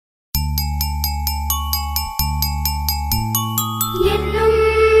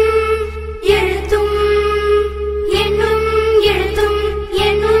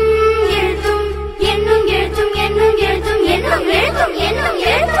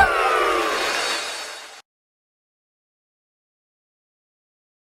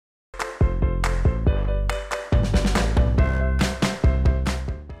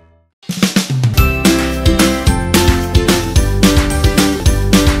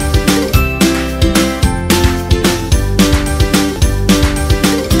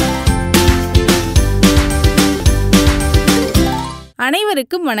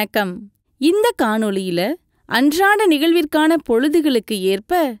அனைவருக்கும் வணக்கம். இந்த காணொளியில அன்றாட நிகழ்விற்கான பொழுதுகளுக்கு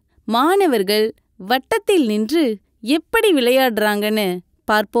ஏற்ப மாணவர்கள் வட்டத்தில் நின்று எப்படி விளையாடுறாங்கன்னு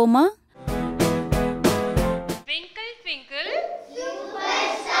பார்ப்போமா?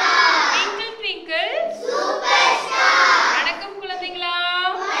 வணக்கம் குழந்தைங்களா.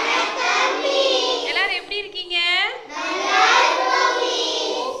 எல்லாரும் எப்படி இருக்கீங்க?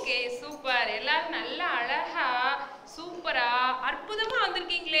 Okay, super. எல்லாரும் நல்லா அழகா சூப்பரா அற்புதமா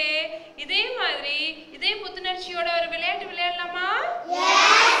வந்திருக்கீங்களே. இதே மாதிரி இதே புத்துணர்ச்சியோட ஒரு விளையாட்டு விளையாடலாமா?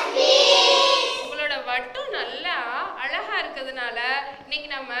 உங்களோட வட்டம் நல்லா அழகா இருக்கிறதுனால இன்னைக்கு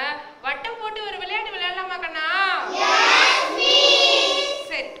நம்ம வட்டம் போட்டு ஒரு விளையாட்டு விளையாடலாமா கண்ணா?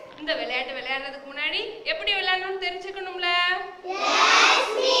 சரி, இந்த விளையாட்டு விளையாடுறதுக்கு முன்னாடி எப்படி விளையாடணும்னு தெரிஞ்சுக்கணும்ல?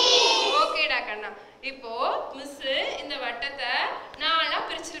 ஓகேடா கண்ணா. இப்போ மிஸ் இந்த வட்டத்தை நாலா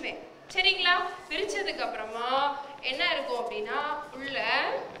பிரிச்சிருவேன், சரிங்களா? பிரிச்சதுக்கு அப்புறமா என்ன இருக்கும் அப்படின்னா உள்ள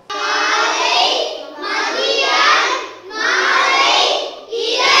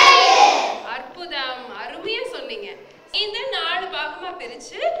அற்புதம், அருமையா சொன்னீங்க. இந்த 4 பாகமா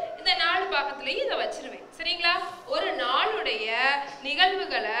பிரிச்சு இந்த 4 பாகத்திலையும் இதை வச்சிருவேன், சரிங்களா? ஒரு நாளுடைய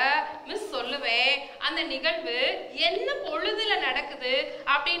நிகழ்வுகளை மிஸ் சொல்லுவேன். அந்த நிகழ்வு என்ன பொழுதுல நடக்குது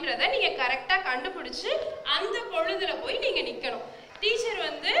அப்படின்றத நீங்க கரெக்டா கண்டுபிடிச்சு அந்த பொழுதுல போய் நீங்க நிக்கணும். டீச்சர்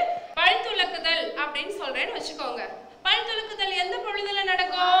பல் துலக்குதல் அப்படின்னு சொல்றேன்னு வச்சுக்கோங்க. பல் துலக்குதல் எந்த பொழுதுல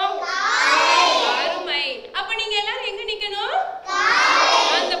நடக்கும்? அருமை. அப்ப நீங்க எல்லாரும் எங்க நிக்கணும்?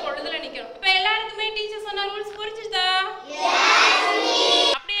 அந்த பொழுதுல நிக்கணும். இப்ப எல்லாருக்குமே டீச்சர் சொன்ன ரூல்ஸ் புரிஞ்சுதா?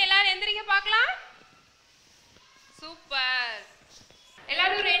 அப்படியே எல்லாரும் எந்திரிக்க பார்க்கலாம். சூப்பர்.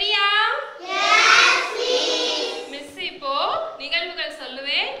 எல்லாரும் ரெடியா? மிஸ் இப்போ நிகழ்வுகள்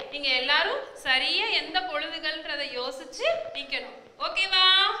சொல்லுவேன். நீங்க எல்லாரும் சரியா எந்த பொழுதுகள்ன்றதை யோசிச்சு நிக்கணும். ஓகேவா?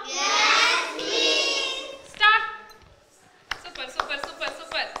 Start. Super super super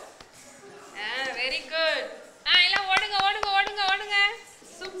super. Very good. எல்லாம் ஓடுங்க ஓடுங்க ஓடுங்க ஓடுங்க.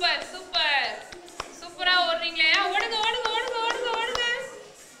 Super super. சூப்பரா ஓடுறீங்களே. ஓடுங்க ஓடுங்க ஓடுங்க ஓடுங்க ஓடுங்க.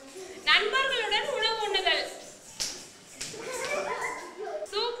 நண்பர்களுடன் உணவு உண்ணுதல்.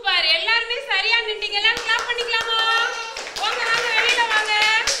 சூப்பர். எல்லாருமே சரியா நின்றீங்க. எல்லாம் கிளாப் பண்ணிக்கலாமா? வாங்க வாங்க வெளியில வாங்க.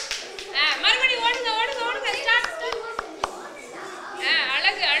 மறுபடியும் ஓடுங்க ஓடுங்க ஓடுங்க. ஸ்டார்ட்.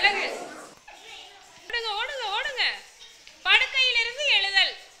 அழகு அழகு. ஓடுங்க ஓடுங்க ஓடுங்க. படுக்கையிலிருந்து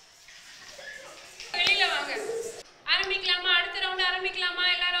எழுதல். வெளியில வாங்க. ஆரம்பிக்கலாமா? அடுத்த ரவுண்ட் ஆரம்பிக்கலாமா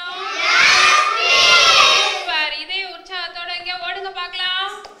எல்லாரும்? சூப்பர். இதே உற்சாகத்தோட இங்க ஓடுங்க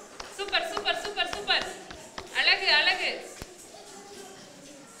பார்க்கலாம். Super super super super. அழகு அழகு.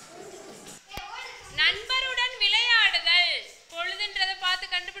 நண்பருடன் விளையாடுதல். பொழுதுன்றதை பார்த்து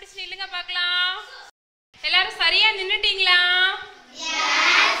கண்டுபிடிச்சு நில்லுங்க பார்க்கலாம். எல்லாரும் சரியா நின்னுட்டீங்களா?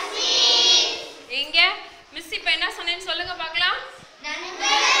 எங்க மிஸ் இப்ப என்ன சொன்னேன்னு சொல்லுங்க பார்க்கலாம்.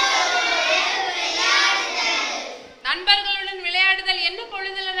 நண்பர்களுடன் விளையாடுதல் என்ன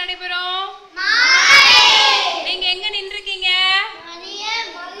பொழுதுல நடைபெறும்? நீங்க எங்க நின்றுக்கீங்க?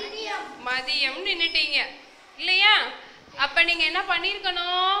 மதியம் நின்னுட்டீங்க இல்லையா? அப்ப நீங்க என்ன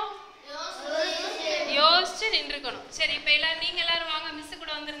பண்ணிருக்கணும்? யோசிச்சு நின்றுக்கணும். சரி, இப்ப எல்லாரும் நீங்க எல்லாரும் வாங்க, மிஸ்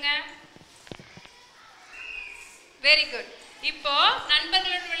கூட வந்துருங்க. Very good. இப்போ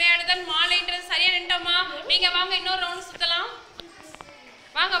நண்பர்களுடன் விளையாடுதல் மாலைன்றது சரியா நின்ட்டோமா? நீங்க வாங்க, இன்னொரு ரவுண்ட் சுத்தலாம்.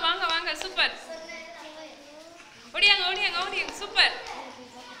 வாங்க வாங்க வாங்க. சூப்பர். ஓடியாங்க ஓடியாங்க ஓடியாங்க. சூப்பர்.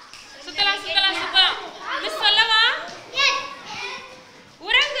 சுத்தலாம் சுத்தலாம் சுத்தலாம். மிஸ் சொல்லவா?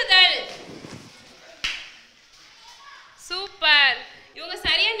 உறங்குதல். சூப்பர். இவங்க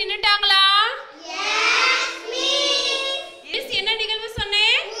சரியா நின்னுட்டாங்களா? மிஸ் என்ன நிகழ்வு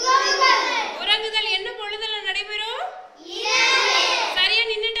சொன்னேன்? உறங்குதல் என்ன பொழுதுல நடைபெறும்? சரியா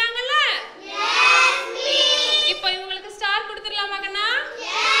நின்னுட்டாங்கல்ல? இப்போ இவங்களுக்கு ஸ்டார் கொடுத்துடலாமா கண்ணா?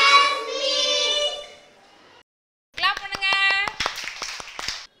 கிளாப் பண்ணுங்க.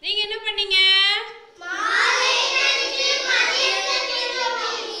 நீங்க என்ன பண்ணீங்க?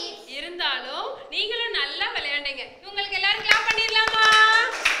 இருந்தாலும் நீங்களும் நல்லா விளையாண்டீங்க. உங்களுக்கு எல்லாரும் கிளாப் பண்ணிடலாமா?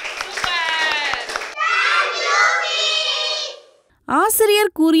 சூப்பர்.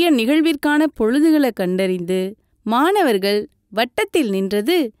 ஆசிரியர் கூறிய நிகழ்விற்கான பொழுதுகளை கண்டறிந்து மாணவர்கள் வட்டத்தில்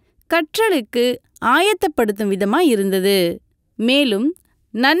நின்றது கற்றலுக்கு ஆயத்தப்படுத்தும் விதமாய் இருந்தது. மேலும்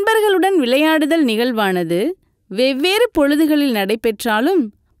நண்பர்களுடன் விளையாடுதல் நிகழ்வானது வெவ்வேறு பொழுதுகளில் நடைபெற்றாலும்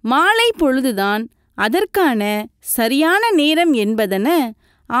மாலை பொழுதுதான் அதற்கான சரியான நேரம் என்பதென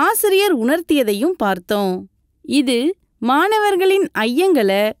ஆசிரியர் உணர்த்தியதையும் பார்த்தோம். இது மாணவர்களின்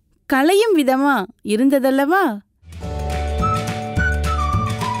ஐயங்களை களையும் விதமா இருந்ததல்லவா?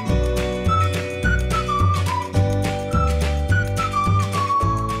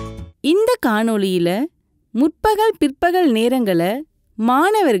 இந்த காணொளியில முற்பகல் பிற்பகல் நேரங்களை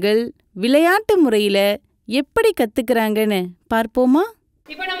மாணவர்கள் விளையாட்டு முறையில எப்படி கத்துக்கிறாங்கன்னு பார்ப்போமா?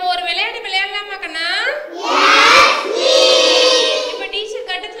 இப்போ நம்ம ஒரு விளையாட்டு விளையாடலாமா கண்ணா? இப்போ டீச்சர்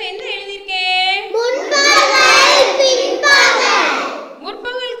கட்டத்துல என்ன எழுதியிருக்கேன்?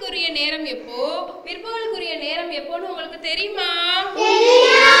 முற்பகலுக்குரிய நேரம் எப்போ, பிற்பகலுக்குரிய நேரம் எப்போன்னு உங்களுக்கு தெரியுமா?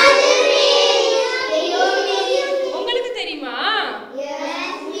 உங்களுக்கு தெரியுமா?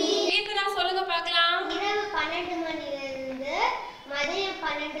 கீர்த்தனா சொல்லுங்க பார்க்கலாம். 12 மணியிலிருந்து மதியம்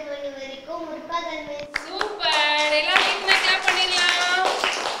 12 மணி வரைக்கும் முற்பகல். சூப்பர், எல்லாரும் கிளாப் பண்ணிடலாம்.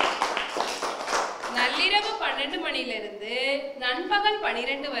 நள்ளிரவு 12 மணியிலிருந்து நண்பகல்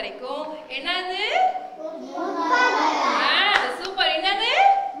 12 வரைக்கும் என்னது? சூப்பர், என்னது?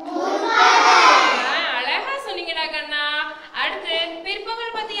 அழகா சொன்னீங்கடா கண்ணா. அடுத்து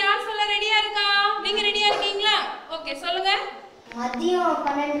பிற்பகல் பத்தி யார் சொல்ல ரெடியா இருக்கா? நீங்க ரெடியா இருக்கீங்களா? ஓகே, சொல்லுங்க. மதியம்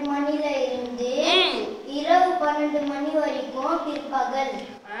 12 மணில இருந்து இரவு 12 மணி வரைக்கும் பிற்பகல்.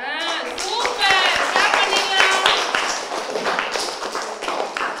 சூப்பர், கிளாப் பண்ணிடலாம்.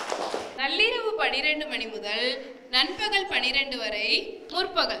 நள்ளிரவு 12 மணி முதல் நண்பகல் 12 வரை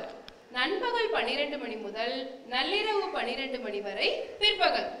முற்பகல். நண்பகல் 12 மணி முதல் நள்ளிரவு 12 மணி வரை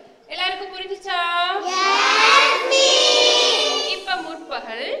பிற்பகல். எல்லாருக்கும் புரிஞ்சுச்சா? இப்ப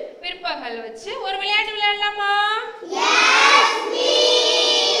முற்பகல் பிற்பகல் வச்சு ஒரு விளையாட்டு விளையாடலாமா?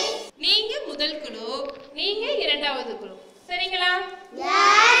 நீங்க முதல் குழு, நீங்க இரண்டாவது குழு, சரிங்களா?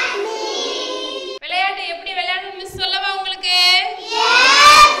 விளையாட்டு எப்படி விளையாடணும் மிஸ் சொல்லவா உங்களுக்கு?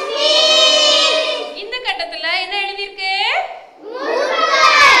 இந்த கட்டத்துல என்ன எழுதியிருக்கு?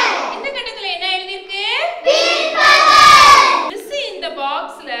 இந்த கட்டத்துல என்ன எழுதியிருக்கு? மிஸ் இந்த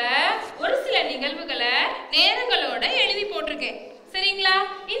பாக்ஸ்ல ஒரு சில நிகழ்வுகளை நேரங்களோட எழுதி போட்டிருக்கேன், சரிங்களா?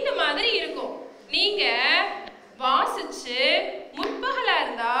 இந்த மாதிரி இருக்கும். நீங்க வாசிச்சு முற்பகலா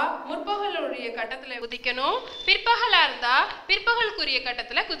இருந்தா முற்பகலுடைய கட்டத்துல குதிக்கணும், பிற்பகலா இருந்தா பிற்பகலுக்குரிய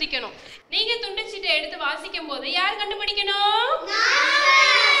கட்டத்துல குதிக்கணும். நீங்க துண்டுச்சீட்டை எடுத்து வாசிக்கும் போது யார் கண்டுபிடிக்கணும்?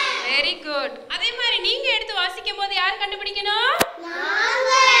 Very good. அதே மாதிரி நீங்க எடுத்து வாசிக்கும் போது யார் கண்டுபிடிக்கணும்?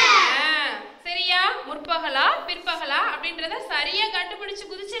 சரியா? முற்பகலா பிற்பகலா அப்படின்றத சரியா கண்டுபிடிச்சு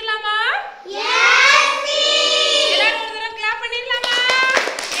குதிச்சிடலாமா? எல்லாரும் ஒரு தடவை கிளாப் பண்ணிடலாமா?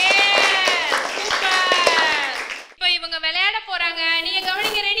 இப்போ இவங்க விளையாட போறாங்க, நீங்க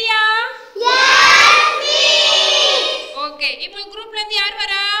கவனிக்க ரெடியா? ஓகே, இப்போ குரூப்ல இருந்து யார்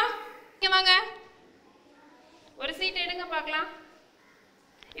வரா? இங்க வாங்க, ஒரு சீட் எடுங்க பார்க்கலாம்.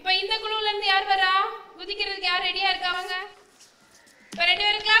 இப்போ இந்த குழுல இருந்து யார் வரா? குதிக்கிறதுக்கு யார் ரெடியா இருக்காங்க? இப்போ ரெண்டு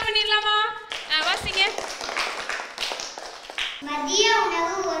பேரும் கிளாப் பண்ணிடலாமா? வாசிங்க. மதிய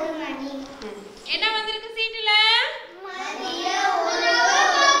உணவு 1 மணி. என்ன வந்திருக்கு சீட்டுல? மதிய உணவு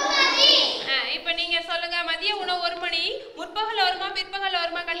 1 மணி. இப்போ நீங்க சொல்லுங்க, மதிய உணவு 1 மணி, முற்பகல் வருமா பிற்பகல்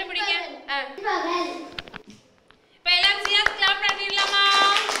வருமா கண்டுபிடிங்க. பிற்பகல். இப்போ எல்லாரும் சியாத் கிளாப் பண்ணிடலாமா?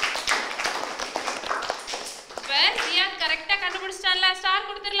 இப்போ சியாத் கரெக்டா கண்டுபிடிச்சிட்டான்ல, ஸ்டார்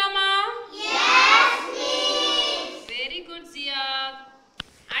கொடுத்துடலாமா? வெரி குட் சியாத்.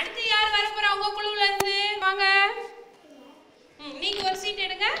 அடுத்து யார் வர போறா உங்க குழுல இருந்து? வாங்க, நீங்க ஒரு சீட்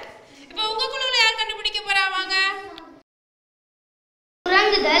எடுங்க. இப்போ உங்க குழுல யார் கண்டுபிடிக்க போறா? வாங்க.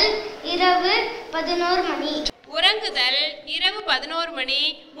 உறங்குதல் இரவு 11 மணி. உறங்குதல் இரவு 11 மணி,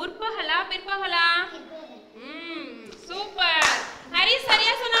 முற்பகலா பிற்பகலா? சூப்பர், ஹரி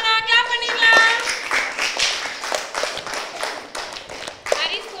சரியா சொன்னானா? கிளாப் பண்ணிடலாம்.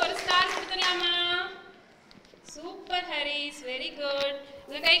 ஹரிஸ் ஒரு ஸ்டார் கொடுத்துடலாமா? Super Haris, very good.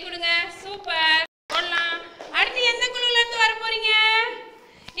 உங்க கை கொடுங்க. சூப்பர், போடலாம். அடுத்து எந்த குழுல இருந்து வர போறீங்க?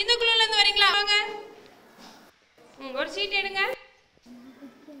 இந்த குழுல இருந்து வரீங்களா? வாங்க, ஒரு சீட் எடுங்க.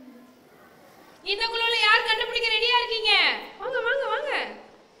 இந்த குழுல யார் கண்டுபிடிக்க ரெடியா இருக்கீங்க? வாங்க வாங்க வாங்க.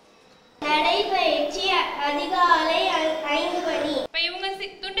 நடைபயிற்சி அதிகாலை 5 மணி. இப்ப இவங்க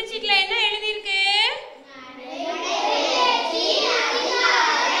துண்டு சீட்ல என்ன எழுதி இருக்கு?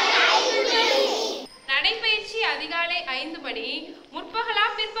 நடைபயிற்சி அதிகாலை 5 மணி, முற்பகலா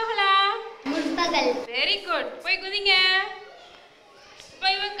பிற்பகலா? முற்பகல். வெரி குட், போய் குதிங்க. இப்ப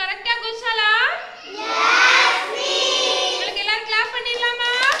இவங்க கரெக்டா குதிச்சாலா? உங்களுக்கு எல்லாரும் கிளாப்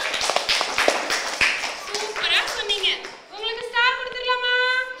பண்ணிடலாமா? சூப்பரா சொன்னீங்க. உங்களுக்கு ஸ்டார் கொடுத்துடலாமா?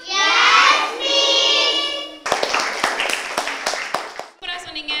 சூப்பரா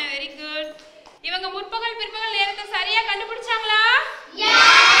சொன்னீங்க, வெரி குட். இவங்க முற்பகல் பிற்பகல் நேரத்தை சரியா கண்டுபிடிச்சாங்களா?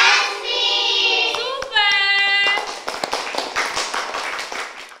 சூப்பர்.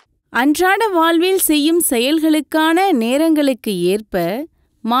 அன்றாட வாழ்வில் செய்யும் செயல்களுக்கான நேரங்களுக்கு ஏற்ப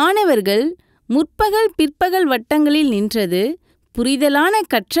மாணவர்கள் முற்பகல் பிற்பகல் வட்டங்களில் நின்றது புரிதலான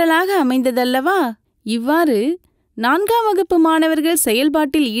கற்றலாக அமைந்ததல்லவா? இவ்வாறு 4ஆம் வகுப்பு மாணவர்கள்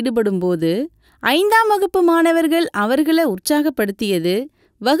செயல்பாட்டில் ஈடுபடும்போது 5ஆம் வகுப்பு மாணவர்கள் அவர்களை உற்சாகப்படுத்தியது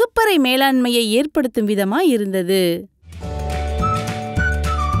வகுப்பறை மேலாண்மையை ஏற்படுத்தும் விதமாய் இருந்தது.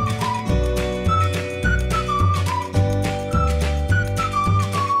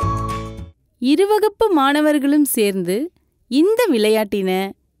 இருவகுப்பு மாணவர்களும் சேர்ந்து இந்த விளையாட்டினை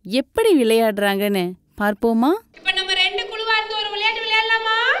எப்படி விளையாடுறாங்கன்னு பார்ப்போமா? இப்போ நம்ம 2 குழுவா இருந்து ஒரு விளையாட்டு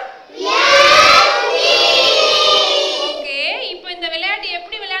விளையாடலாமா? ஓகே, இப்போ இந்த விளையாட்டு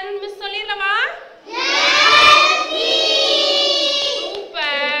எப்படி விளையாடணும்னு மிஸ் சொல்லிரலாமா?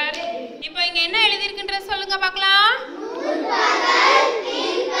 சூப்பர். இப்போ இங்க என்ன எழுதி இருக்குன்றத சொல்லுங்க பார்க்கலாம்.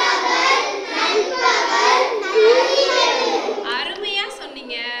 அருமையா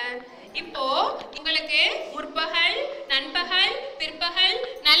சொன்னீங்க. இப்போ உங்களுக்கு முற்பகல், நண்பகல், பிற்பகல்,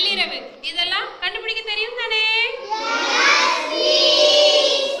 நள்ளிரவு இதெல்லாம் கண்டுபிடிக்க தெரியும் தானே?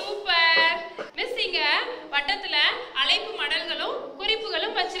 சூப்பர். மிஸ் இங்க வட்டத்துல அழைப்பு மடல்களும்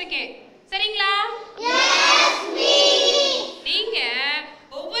குறிப்புகளும் வச்சிருக்கேன். சரிங்களா? நீங்க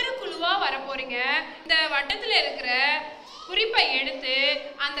ஒவ்வொரு குழுவா வர போறீங்க. இந்த வட்டத்துல இருக்கிற குறிப்பை எடுத்து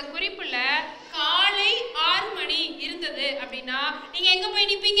அந்த குறிப்புல காலை 6 மணி இருந்தது அப்படின்னா நீங்க எங்க போய்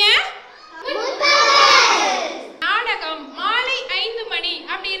நிப்பீங்க? நாடகம் மாலை 5 மணி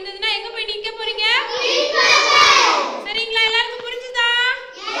அப்படி இருந்ததுன்னா எங்க போய் நிக்க போறீங்க? சரிங்களா? எல்லாருக்கும் புரிஞ்சுதா?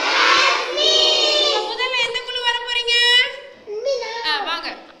 முதல்ல எந்த குழு வர போறீங்க? வாங்க,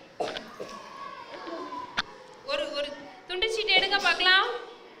 ஒரு துண்டு சீட்டு எடுங்க பார்க்கலாம்.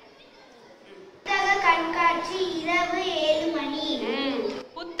 புத்தக கண்காட்சி இரவு 7 மணி.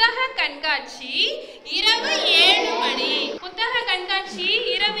 புத்தக கண்காட்சி இரவு 7 மணி. புத்தக கண்காட்சி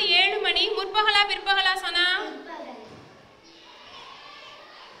இரவு 7 மணி. முற்பகலா பிற்பகலா சனா?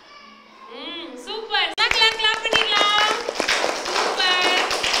 சூப்பர். கிளாப் பண்ணிடலாம். சூப்பர்.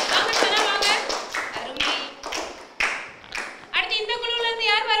 வாங்க சனா, வாங்க. அருமை. அடுத்து இந்த குழுவுல இருந்து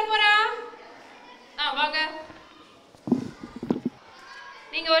யார் வர போறா? வாங்க,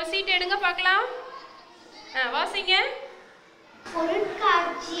 நீங்க ஒரு சீட் எடுங்க பார்க்கலாம். வாசிங்க.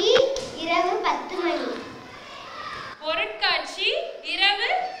 பொருட்காட்சி இரவு 10 மணி. பொருட்காட்சி இரவு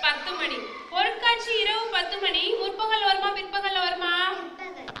 10 மணி. பொருட்காட்சி இரவு 10 மணி. முற்பகல் வருமா பிற்பகல் வருமா?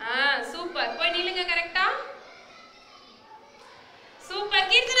 சூப்பர். போய் நில்லுங்க கரெக்ட்டா. சூப்பர்.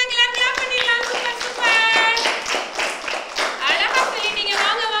 கீர்த்தனா கிளாப் பண்ணிடலாம். Super super. அழகா சொல்லிட்டீங்க.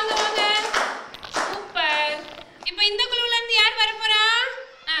 வாங்க வாங்க வாங்க. சூப்பர். இப்போ இந்த குழுவுல இருந்து யார் வர போறா?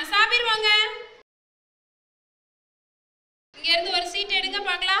 சாபிர் வாங்க. இங்க இருந்து ஒரு சீட் எடுங்க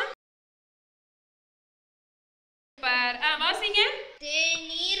பார்க்கலாம். சூப்பர். வாசிங்க.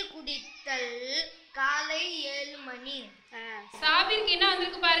 தேநீர் குடித்தல் காலை 7 மணி. சாபிருக்கு என்ன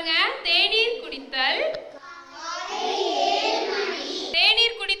வந்திருக்கு பாருங்க. தேநீர் குடித்தல்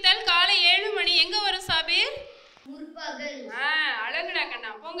தேநீர் குடித்தல் காலை 7 மணி. எங்க வரும் சாபிர்? முற்பகல். அழகுடா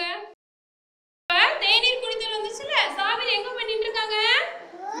கண்ணா, போங்க. தேநீர் குடித்தல் வந்துச்சுல, சாபிர் எங்க போய் நின்று இருக்காங்க?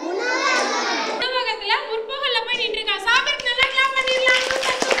 உணவகத்துல முற்பகல்ல போய் நின்று இருக்காங்க. சாபிருக்கு நல்லா கிளாப் பண்ணிடலாம்.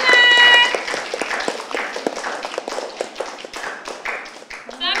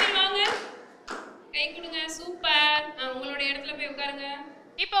 சாபிர் வாங்க, கை கொடுங்க. சூப்பர். உங்களுடைய இடத்துல போய் உட்காருங்க.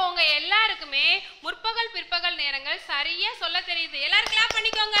 இப்போ உங்க எல்லாருக்குமே முற்பகல் பிற்பகல் நேரங்கள் சரியா சொல்ல தெரியுது. எல்லாரும் கிளாப்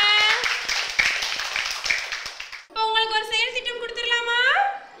பண்ணிக்கோங்க. இப்போ உங்களுக்கு ஒரு செயல் திட்டம் கொடுத்துடலாமா?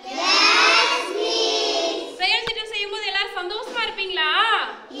 செயல் திட்டம் செய்யும்போது எல்லாரும் சந்தோஷமா இருப்பீங்களா?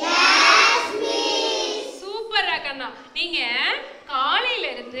 சூப்பர் ராக்கண்ணா. நீங்க காலையில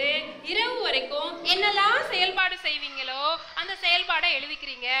இருந்து இரவு வரைக்கும் என்னெல்லாம் செயல்பாடு செய்வீங்களோ அந்த செயல்பாடை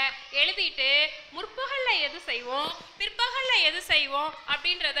எழுதிக்கிறீங்க. எழுதிட்டு முற்பகல்ல எது செய்வோம், பிற்பகல்ல எது செய்வோம்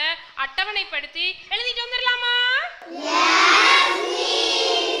அப்படின்றத அட்டவணைப்படுத்தி எழுதிட்டு வந்துடலாமா?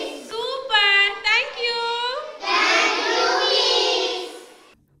 சூப்பர். தேங்க்யூ.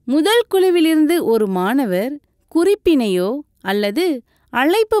 முதல் குழுவிலிருந்து ஒரு மாணவர் குறிப்பினையோ அல்லது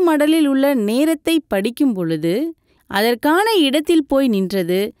அழைப்பு மடலில் உள்ள நேரத்தை படிக்கும் பொழுது அதற்கான இடத்தில் போய்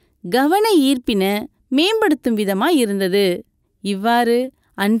நின்றது கவன ஈர்ப்பின மேம்படுத்தும் விதமாய் இருந்தது. இவ்வாறு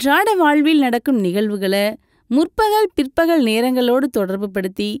அன்றாட வாழ்வில் நடக்கும் நிகழ்வுகளை முற்பகல் பிற்பகல் நேரங்களோடு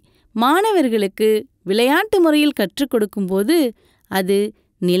தொடர்புபடுத்தி மாணவர்களுக்கு விளையாட்டு முறையில் கற்றுக் கொடுக்கும்போது அது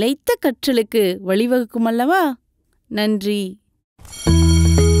நிலைத்த கற்றலுக்கு வழிவகுக்குமல்லவா? நன்றி.